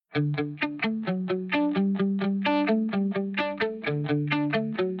Hello,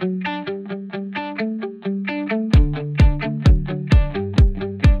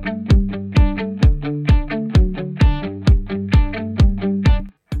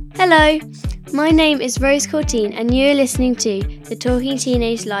 my name is Rose Courtine and you're listening to the Talking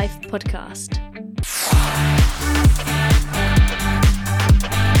Teenage Life podcast.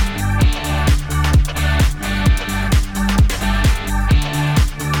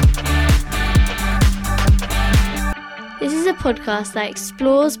 This is a podcast that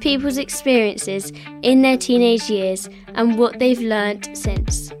explores people's experiences in their teenage years and what they've learnt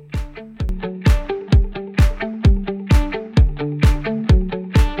since.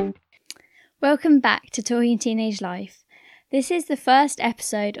 Welcome back to Talking Teenage Life. This is the first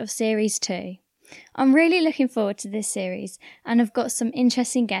episode of Series 2. I'm really looking forward to this series and I've got some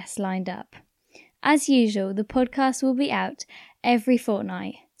interesting guests lined up. As usual, the podcast will be out every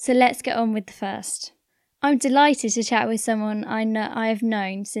fortnight, so let's get on with the first. I'm delighted to chat with someone I have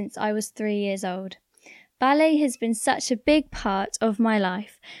known since I was 3 years old. Ballet has been such a big part of my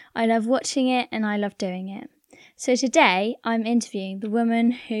life. I love watching it and I love doing it. So today I'm interviewing the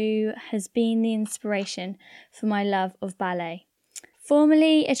woman who has been the inspiration for my love of ballet.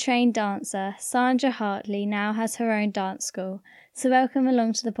 Formerly a trained dancer, Sandra Hartley now has her own dance school. So welcome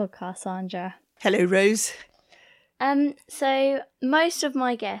along to the podcast, Sandra. Hello, Rose. So most of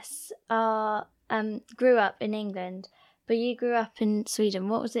my guests grew up in England, but you grew up in Sweden.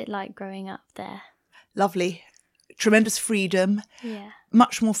 What was it like growing up there? Lovely. Tremendous freedom. Yeah.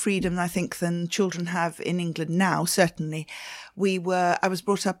 Much more freedom, I think, than children have in England now, certainly. I was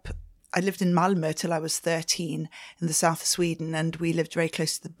brought up, I lived in Malmö till I was 13 in the south of Sweden, and we lived very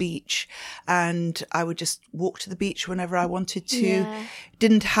close to the beach. And I would just walk to the beach whenever I wanted to. Yeah.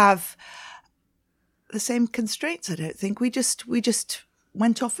 Didn't have the same constraints, I don't think. We just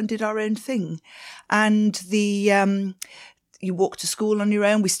went off and did our own thing. And you walk to school on your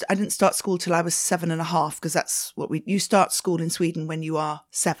own. I didn't start school till I was 7.5 because that's what you start school in Sweden when you are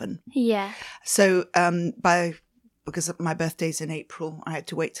 7. Yeah. So because my birthday's in April, I had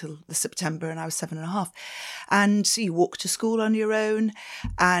to wait till the September and I was 7.5. And so you walk to school on your own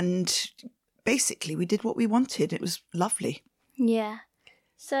and basically we did what we wanted. It was lovely. Yeah.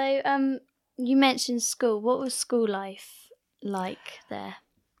 So you mentioned school. What was school life like there?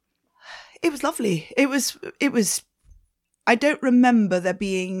 It was lovely. It was I don't remember there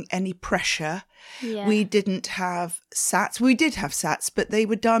being any pressure. Yeah. We didn't have SATs. We did have SATs, but they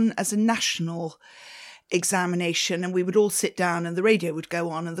were done as a national examination and we would all sit down and the radio would go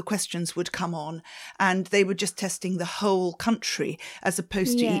on and the questions would come on and they were just testing the whole country as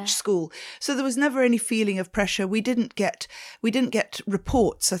opposed to each school. So there was never any feeling of pressure. We didn't get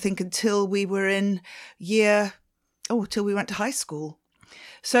reports, I think, until we were till we went to high school.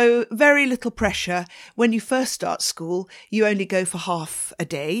 So very little pressure. When you first start school, you only go for half a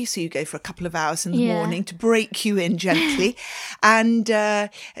day. So you go for a couple of hours in the morning to break you in gently. And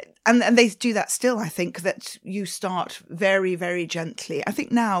they do that still, I think, that you start very, very gently. I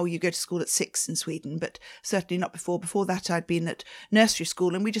think now you go to school at 6 in Sweden, but certainly not before. Before that, I'd been at nursery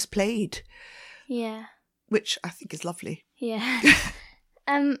school and we just played. Yeah. Which I think is lovely. Yeah.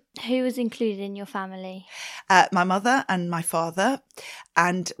 Who was included in your family? My mother and my father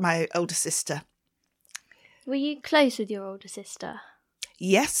and my older sister. Were you close with your older sister?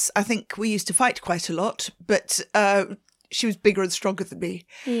 Yes, I think we used to fight quite a lot, but she was bigger and stronger than me.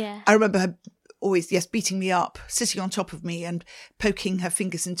 Yeah. I remember her always, beating me up, sitting on top of me and poking her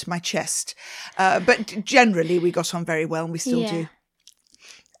fingers into my chest. But generally we got on very well and we still do.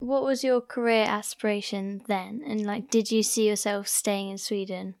 What was your career aspiration then? And did you see yourself staying in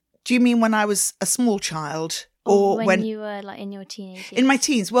Sweden? Do you mean when I was a small child? Or when you were in your teenage years? In my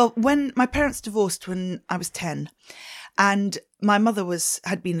teens. Well, when my parents divorced when I was 10 and my mother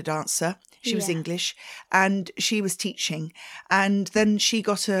had been a dancer. She was English and she was teaching. And then she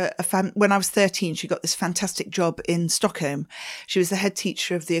got when I was 13, she got this fantastic job in Stockholm. She was the head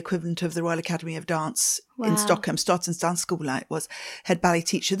teacher of the equivalent of the Royal Academy of Dance in Stockholm, Statens Dansskola. It was head ballet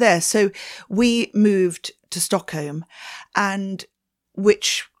teacher there. So we moved to Stockholm and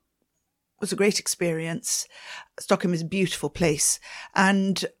which was a great experience. Stockholm is a beautiful place.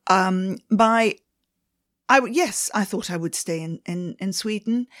 And I thought I would stay in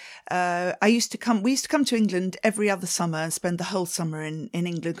Sweden. We used to come to England every other summer and spend the whole summer in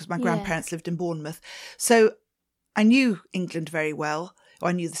England because my grandparents lived in Bournemouth. So I knew England very well, or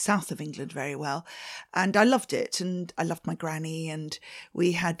I knew the south of England very well, and I loved it. And I loved my granny, and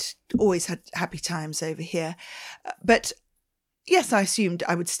we had always had happy times over here. But yes, I assumed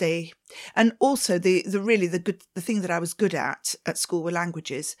I would stay. And also the thing that I was good at school were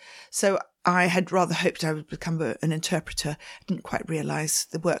languages. So I had rather hoped I would become an interpreter. I didn't quite realise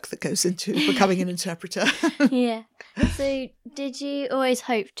the work that goes into becoming an interpreter. Yeah. So did you always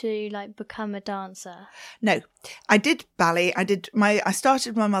hope to become a dancer? No, I did ballet. I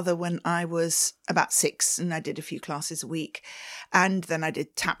started my mother when I was about 6, and I did a few classes a week. And then I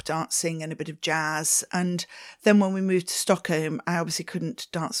did tap dancing and a bit of jazz. And then when we moved to Stockholm, I obviously couldn't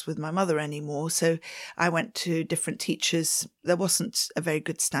dance with my mother anymore. So I went to different teachers. There wasn't a very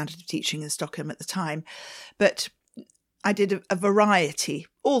good standard of teaching in Stockholm at the time, but I did a variety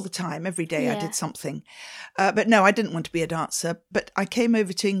all the time. Every day I did something. But no, I didn't want to be a dancer. But I came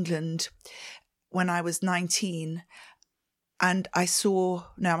over to England when I was 19, and I must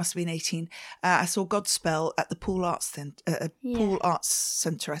have been 18. I saw Godspell at the Poole Arts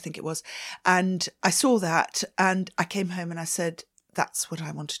Centre, I think it was. And I saw that, and I came home and I said, that's what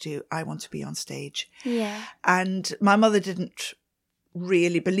I want to do. I want to be on stage. Yeah. And my mother didn't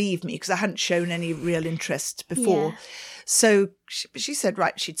really believe me because I hadn't shown any real interest before. Yeah. So she said,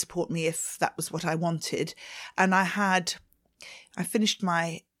 right, she'd support me if that was what I wanted. And I finished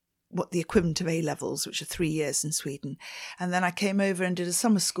the equivalent of A-levels, which are 3 years in Sweden. And then I came over and did a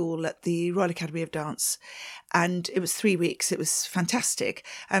summer school at the Royal Academy of Dance. And it was 3 weeks. It was fantastic.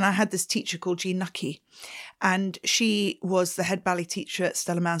 And I had this teacher called Jean Nucky. And she was the head ballet teacher at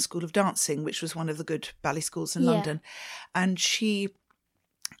Stella Mann School of Dancing, which was one of the good ballet schools in London. And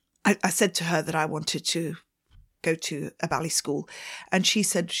I said to her that I wanted to go to a ballet school. And she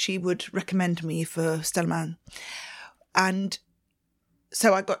said she would recommend me for Stella Mann. And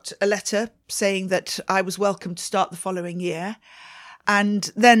so I got a letter saying that I was welcome to start the following year.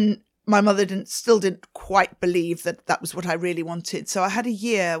 And then my mother still didn't quite believe that that was what I really wanted. So I had a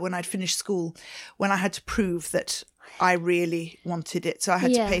year when I'd finished school when I had to prove that I really wanted it. So I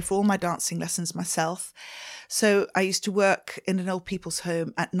had to pay for all my dancing lessons myself. So I used to work in an old people's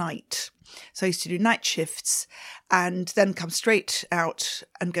home at night. So I used to do night shifts and then come straight out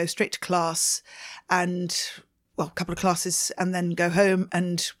and go straight to class and, a couple of classes, and then go home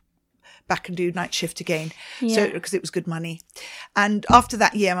and back and do night shift again. So because it was good money. And after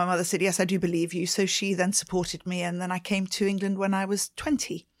that year, my mother said, yes, I do believe you. So she then supported me. And then I came to England when I was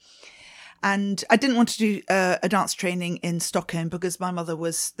 20. And I didn't want to do a dance training in Stockholm because my mother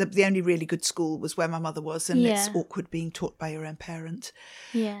was, the only really good school was where my mother was. And it's awkward being taught by your own parent.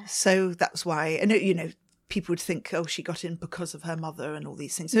 Yeah. So that's why, and people would think, oh, she got in because of her mother and all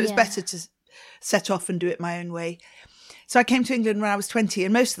these things. So it was better to set off and do it my own way. So I came to England when I was 20,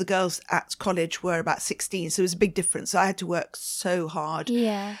 and most of the girls at college were about 16. So it was a big difference. So I had to work so hard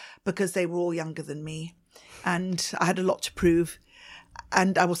because they were all younger than me. And I had a lot to prove.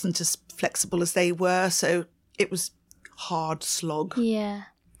 And I wasn't as flexible as they were. So it was hard slog. Yeah.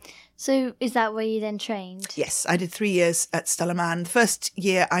 So is that where you then trained? Yes, I did 3 years at Stella Mann. The first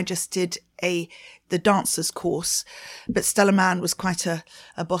year I just did the dancers course, but Stella Mann was quite a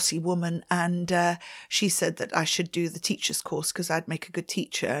bossy woman, and she said that I should do the teacher's course because I'd make a good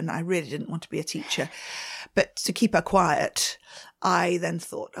teacher, and I really didn't want to be a teacher. But to keep her quiet, I then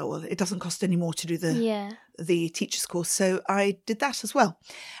thought, oh, well, it doesn't cost any more to do the teacher's course. So I did that as well,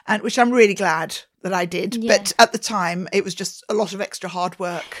 and which I'm really glad that I did. Yeah. But at the time, it was just a lot of extra hard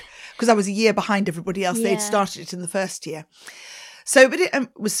work because I was a year behind everybody else. They'd started it in the first year. So, but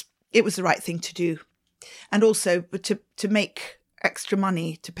it was the right thing to do. And also to make extra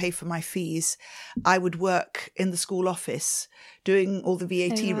money to pay for my fees, I would work in the school office doing all the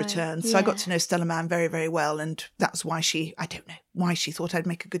VAT returns. So I got to know Stella Mann very, very well. And that's why I don't know why she thought I'd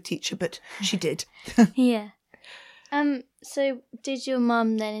make a good teacher, but she did. Yeah. So did your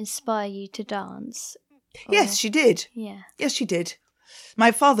mum then inspire you to dance? Or... Yes, she did. Yeah. Yes, she did.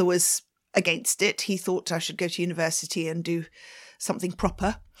 My father was against it. He thought I should go to university and do something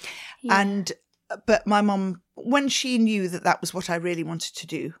proper. Yeah. But my mum, when she knew that was what I really wanted to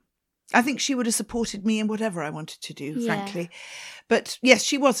do, I think she would have supported me in whatever I wanted to do, frankly. But yes,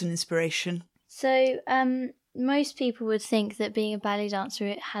 she was an inspiration. So most people would think that being a ballet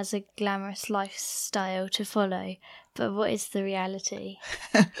dancer has a glamorous lifestyle to follow. But what is the reality?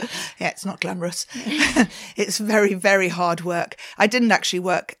 Yeah, it's not glamorous. It's very, very hard work. I didn't actually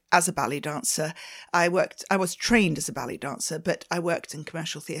work as a ballet dancer. I was trained as a ballet dancer, but I worked in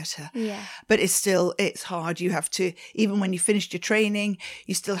commercial theatre. Yeah. But it's hard. You have to, even when you finished your training,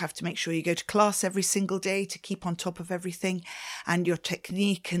 you still have to make sure you go to class every single day to keep on top of everything and your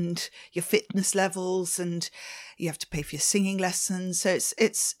technique and your fitness levels, and you have to pay for your singing lessons. So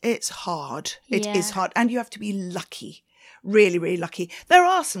it's hard. It is hard. And you have to be lucky really, really lucky. There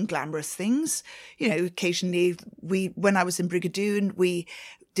are some glamorous things. You know, occasionally when I was in Brigadoon, we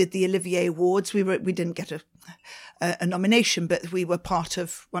did the Olivier Awards. We didn't get a nomination, but we were part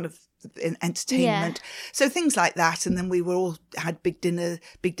of one of in entertainment. Yeah. So things like that. And then we were all had big dinner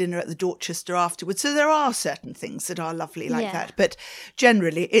at the Dorchester afterwards. So there are certain things that are lovely like that. But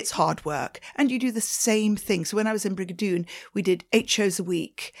generally it's hard work and you do the same thing. So when I was in Brigadoon, we did 8 shows a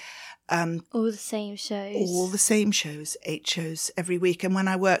week. All the same shows. 8 shows every week. And when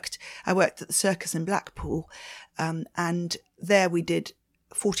I worked at the Circus in Blackpool, and there we did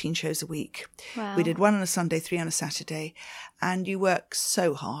 14 shows a week. Wow. We did 1 on a Sunday, 3 on a Saturday, and you work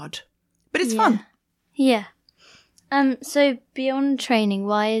so hard. But it's fun. Yeah. So beyond training,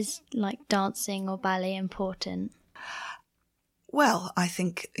 why is like dancing or ballet important? Well, I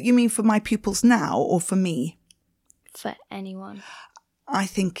think, you mean for my pupils now or for me? For anyone. I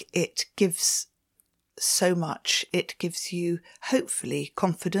think it gives so much. It gives you, hopefully,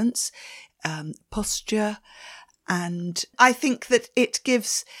 confidence, posture. And I think that it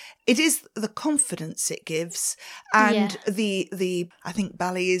is the confidence it gives. And I think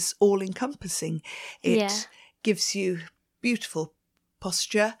ballet is all encompassing. It gives you beautiful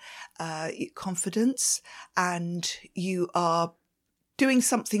posture, confidence, and you are doing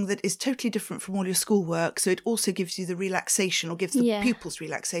something that is totally different from all your schoolwork. So it also gives you the relaxation, or gives the pupils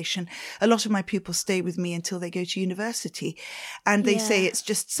relaxation. A lot of my pupils stay with me until they go to university, and they say it's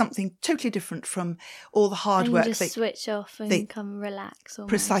just something totally different from all the hard work. You just switch off and come relax. Almost.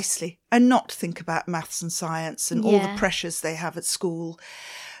 Precisely. And not think about maths and science and all the pressures they have at school.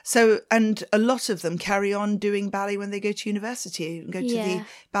 So, and a lot of them carry on doing ballet when they go to university and go to the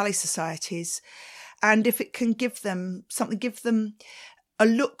ballet societies. And if it can give them something, give them a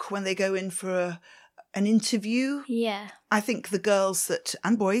look when they go in for an interview. Yeah. I think the girls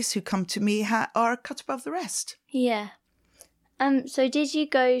and boys who come to me are a cut above the rest. Yeah. So did you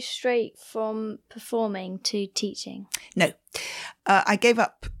go straight from performing to teaching? No. I gave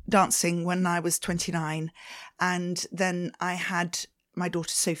up dancing when I was 29, and then I had my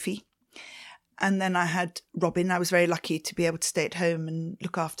daughter Sophie. And then I had Robin. I was very lucky to be able to stay at home and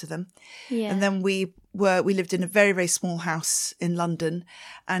look after them. Yeah. And then we lived in a very, very small house in London,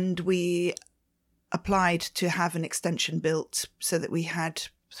 and we applied to have an extension built so that we had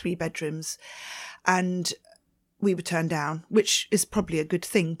 3 bedrooms, and we were turned down, which is probably a good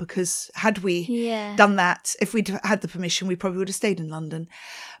thing, because had we done that, if we'd had the permission, we probably would have stayed in London.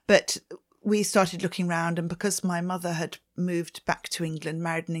 But we started looking round, and because my mother had moved back to England,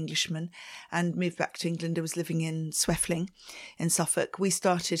 married an Englishman, and moved back to England and was living in Sweffling in Suffolk, we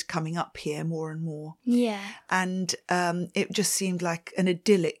started coming up here more and more. Yeah. And it just seemed like an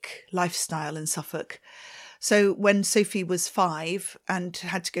idyllic lifestyle in Suffolk. So when Sophie was 5 and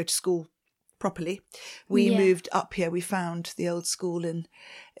had to go to school properly, we moved up here. We found the old school in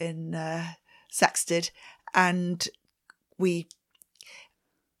Saxted, and we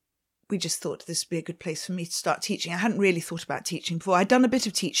just thought this would be a good place for me to start teaching. I hadn't really thought about teaching before. I'd done a bit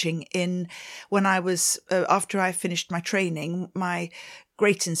of teaching when I was, after I finished my training. My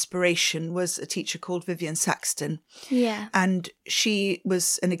great inspiration was a teacher called Vivian Saxton. Yeah. And she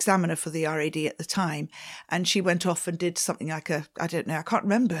was an examiner for the RAD at the time. And she went off and did something like I don't know, I can't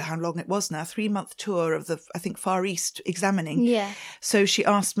remember how long it was now, 3-month tour of I think, Far East examining. Yeah. So she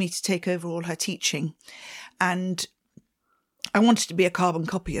asked me to take over all her teaching. And I wanted to be a carbon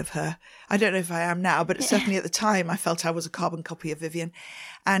copy of her. I don't know if I am now, but certainly at the time I felt I was a carbon copy of Vivian.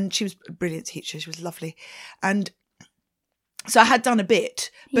 And she was a brilliant teacher. She was lovely. And so I had done a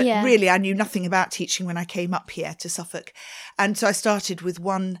bit, but really I knew nothing about teaching when I came up here to Suffolk. And so I started with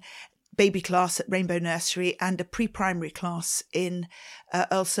 1 baby class at Rainbow Nursery and a pre-primary class in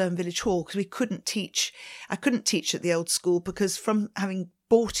Earl Surn Village Hall, because I couldn't teach at the old school, because from having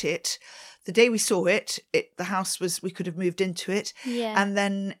bought it, the day we saw it, the house we could have moved into it. Yeah. And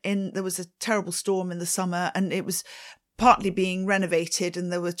then there was a terrible storm in the summer, and it was partly being renovated,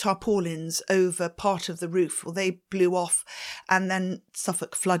 and there were tarpaulins over part of the roof. Well, they blew off, and then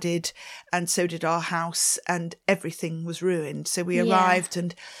Suffolk flooded, and so did our house, and everything was ruined. So we arrived,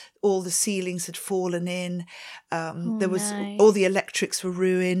 and all the ceilings had fallen in. All the electrics were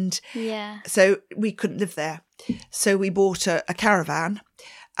ruined. Yeah. So we couldn't live there. So we bought a caravan.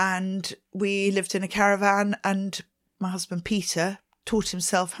 And we lived in a caravan, and my husband Peter taught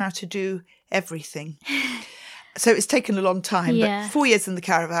himself how to do everything. So it's taken a long time, but 4 years in the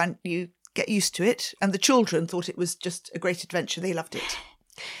caravan, you get used to it. And the children thought it was just a great adventure. They loved it.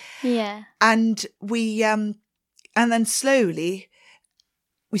 Yeah. And and then slowly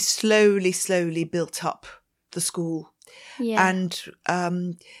built up the school. Yeah. And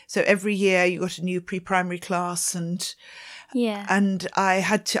so every year you got a new pre-primary class, and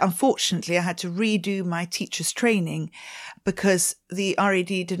unfortunately I had to redo my teacher's training because the RAD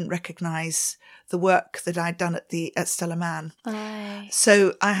didn't recognise the work that I'd done at Stella Mann. Aye.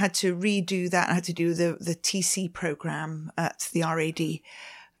 So I had to redo that. I had to do the TC programme at the RAD.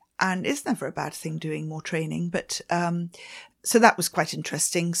 And it's never a bad thing doing more training, but so that was quite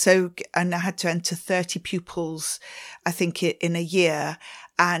interesting. So, and I had to enter 30 pupils, I think, in a year.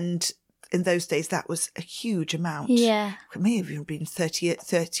 And in those days, that was a huge amount. Yeah. It may have even been 30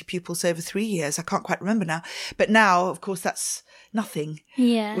 pupils over 3 years. I can't quite remember now. But now, of course, that's nothing.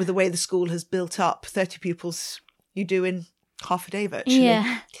 Yeah. With the way the school has built up, 30 pupils you do in half a day virtually.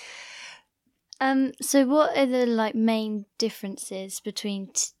 Yeah. So what are the main differences between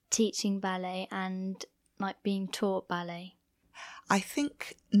teaching ballet and being taught ballet? I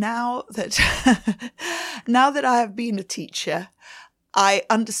think now that I have been a teacher, I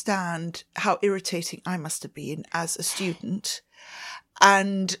understand how irritating I must have been as a student.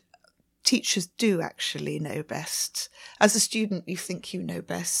 And teachers do actually know best. As a student, you think you know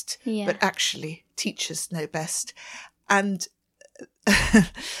best, but actually teachers know best. And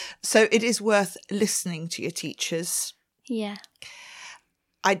so it is worth listening to your teachers. Yeah.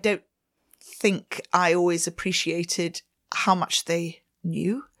 I don't think I always appreciated how much they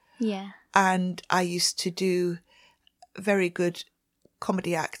knew. Yeah. And I used to do very good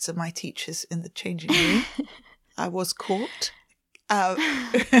comedy acts of my teachers in the changing room. I was caught,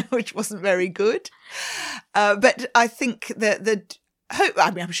 which wasn't very good. But I think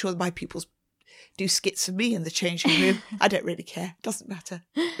I'm sure my pupils do skits of me in the changing room. I don't really care. It doesn't matter.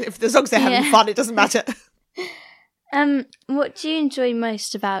 As long as they're having fun, it doesn't matter. What do you enjoy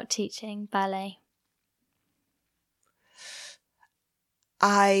most about teaching ballet?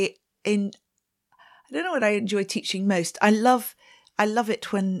 I don't know what I enjoy teaching most. I love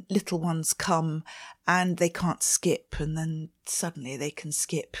it when little ones come and they can't skip, and then suddenly they can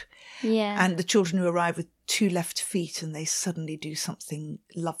skip. Yeah. And the children who arrive with 2 left feet and they suddenly do something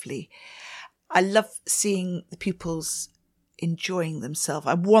lovely. I love seeing the pupils enjoying themselves.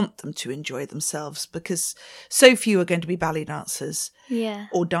 I want them to enjoy themselves because so few are going to be ballet dancers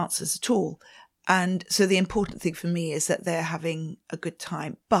or dancers at all. And so the important thing for me is that they're having a good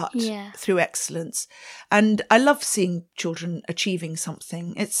time, but through excellence. And I love seeing children achieving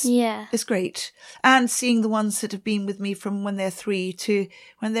something. It's great. And seeing the ones that have been with me from when they're 3 to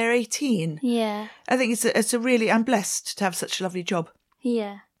when they're 18. Yeah. I think it's a really, I'm blessed to have such a lovely job.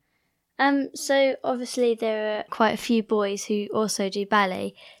 Yeah. So obviously there are quite a few boys who also do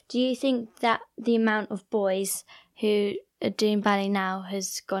ballet. Do you think that the amount of boys who are doing ballet now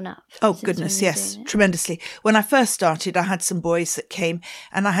has gone up? Oh, goodness, yes, tremendously. When I first started, I had some boys that came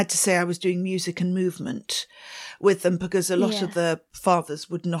and I had to say I was doing music and movement with them because a lot of the fathers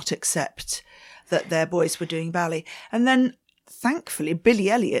would not accept that their boys were doing ballet. And then thankfully, Billy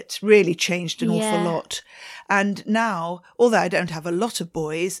Elliot really changed an awful lot. And now, although I don't have a lot of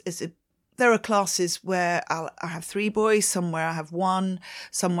boys, there are classes where I have 3 boys, somewhere I have 1,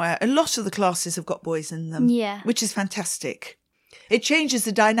 somewhere. A lot of the classes have got boys in them, which is fantastic. It changes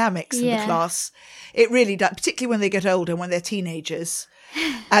the dynamics in the class. It really does, particularly when they get older, when they're teenagers.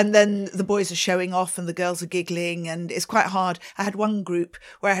 And then the boys are showing off and the girls are giggling, and it's quite hard. I had one group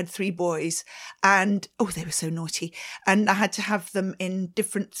where I had 3 boys and, they were so naughty. And I had to have them in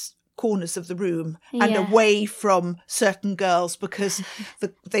different corners of the room and away from certain girls because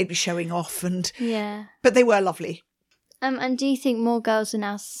they'd be showing off. But they were lovely. And do you think more girls are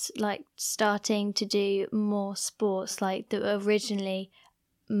now starting to do more sports that were originally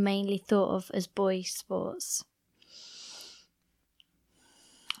mainly thought of as boy sports?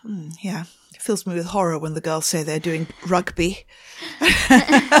 Yeah, it fills me with horror when the girls say they're doing rugby.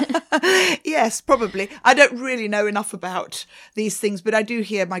 Yes, probably. I don't really know enough about these things, but I do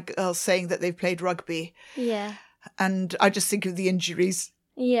hear my girls saying that they've played rugby. Yeah. And I just think of the injuries.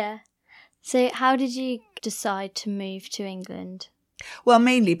 Yeah. So how did you decide to move to England? Well,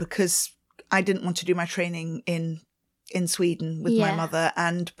 mainly because I didn't want to do my training in Sweden with my mother,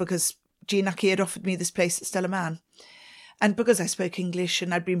 and because Jean Nucky had offered me this place at Stella Mann. And because I spoke English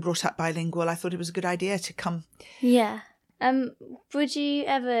and I'd been brought up bilingual, I thought it was a good idea to come. Yeah. Would you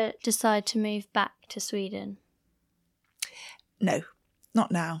ever decide to move back to Sweden? No,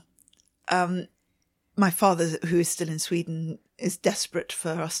 not now. My father, who is still in Sweden, is desperate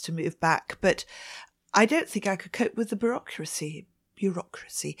for us to move back, but I don't think I could cope with the bureaucracy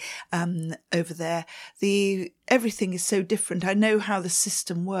over there. Everything is so different. I know how the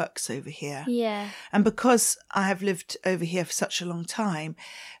system works over here. Yeah. And because I have lived over here for such a long time,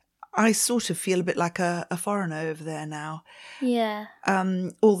 I sort of feel a bit like a foreigner over there now. Yeah.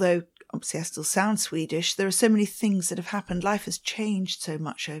 Although obviously I still sound Swedish, there are so many things that have happened. Life has changed so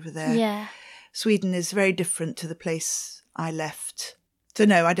much over there. Yeah. Sweden is very different to the place I left. So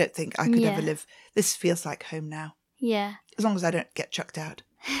no, I don't think I could ever live. This feels like home now. Yeah. As long as I don't get chucked out.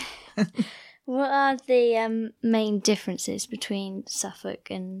 What are the main differences between Suffolk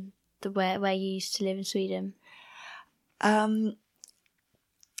and where you used to live in Sweden?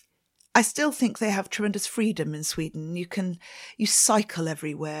 I still think they have tremendous freedom in Sweden. You cycle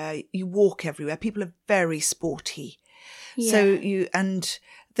everywhere, you walk everywhere. People are very sporty. Yeah. So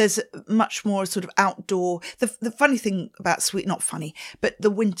there's much more sort of outdoor. The funny thing about Sweden, not funny, but the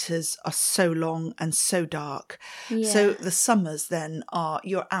winters are so long and so dark. Yeah. So the summers then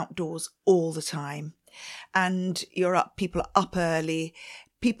you're outdoors all the time, and people are up early.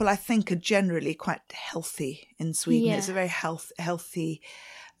 People, I think, are generally quite healthy in Sweden. Yeah. It's a very healthy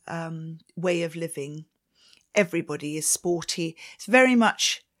way of living. Everybody is sporty. It's very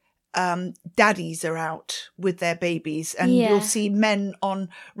much daddies are out with their babies, and you'll see men on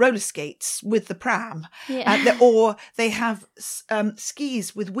roller skates with the pram, or they have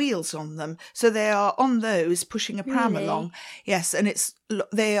skis with wheels on them, so they are on those pushing a pram along. Yes, and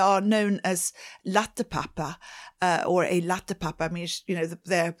they are known as lattepappa, or a lattepappa. I mean,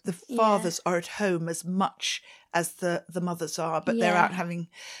 the fathers are at home as much as the mothers are, but they're out having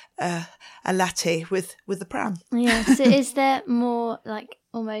a latte with the pram. Yeah. So is there more like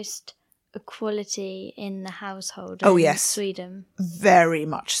almost equality in the household in Sweden? Very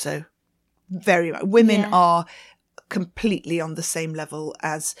much so. Very much. Women are completely on the same level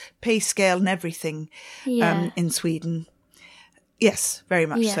as pay scale and everything in Sweden. Yes, very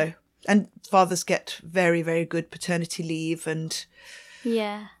much so. And fathers get very, very good paternity leave and...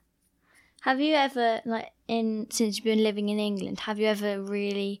 Yeah. Have you ever, since you've been living in England, have you ever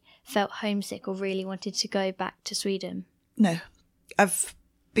really felt homesick or really wanted to go back to Sweden? No. I've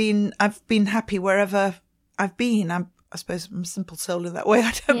been happy wherever I've been. I suppose I'm a simple soul in that way.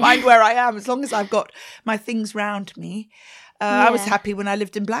 I don't mind where I am as long as I've got my things round me. I was happy when I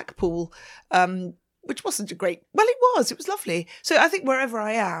lived in Blackpool, which wasn't it was lovely. So I think wherever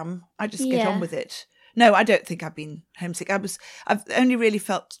I am, I just get on with it. No, I don't think I've been homesick. I've only really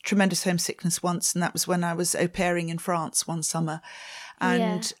felt tremendous homesickness once, and that was when I was au pairing in France one summer,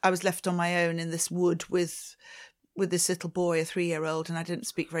 and I was left on my own in this wood with this little boy, a 3-year-old, and I didn't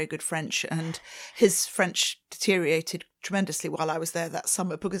speak very good French, and his French deteriorated tremendously while I was there that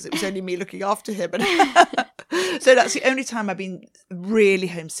summer because it was only me looking after him. So that's the only time I've been really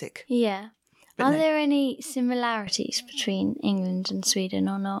homesick. Yeah. Are there any similarities between England and Sweden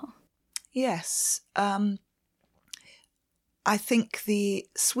or not? Yes. I think the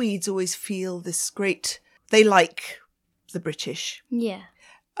Swedes always feel this great... They like the British. Yeah.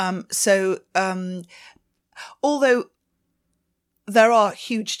 Although there are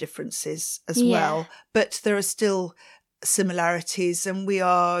huge differences as well, but there are still similarities, and we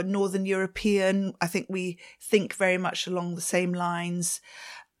are Northern European. I think we think very much along the same lines.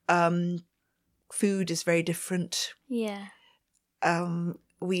 Food is very different. Yeah.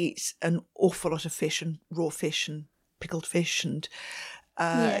 We eat an awful lot of fish and raw fish and pickled fish and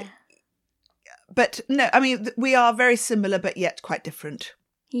but no, I mean, we are very similar but yet quite different.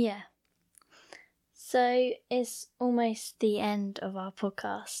 Yeah. So it's almost the end of our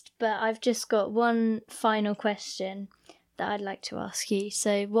podcast, but I've just got one final question that I'd like to ask you.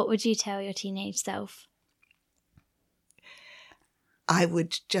 So what would you tell your teenage self? I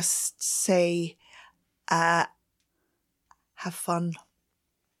would just say, have fun.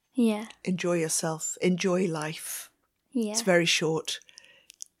 Yeah. Enjoy yourself. Enjoy life. Yeah. It's very short.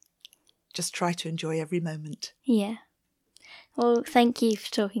 Just try to enjoy every moment. Yeah. Well, thank you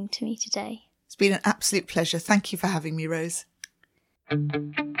for talking to me today. It's been an absolute pleasure. Thank you for having me, Rose.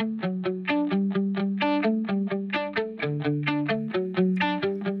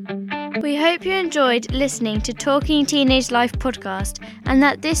 We hope you enjoyed listening to Talking Teenage Life podcast and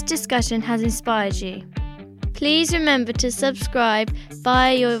that this discussion has inspired you. Please remember to subscribe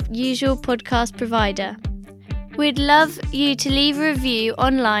via your usual podcast provider. We'd love you to leave a review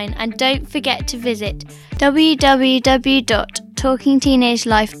online, and don't forget to visit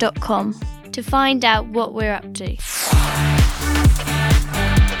www.talkingteenagelife.com to find out what we're up to.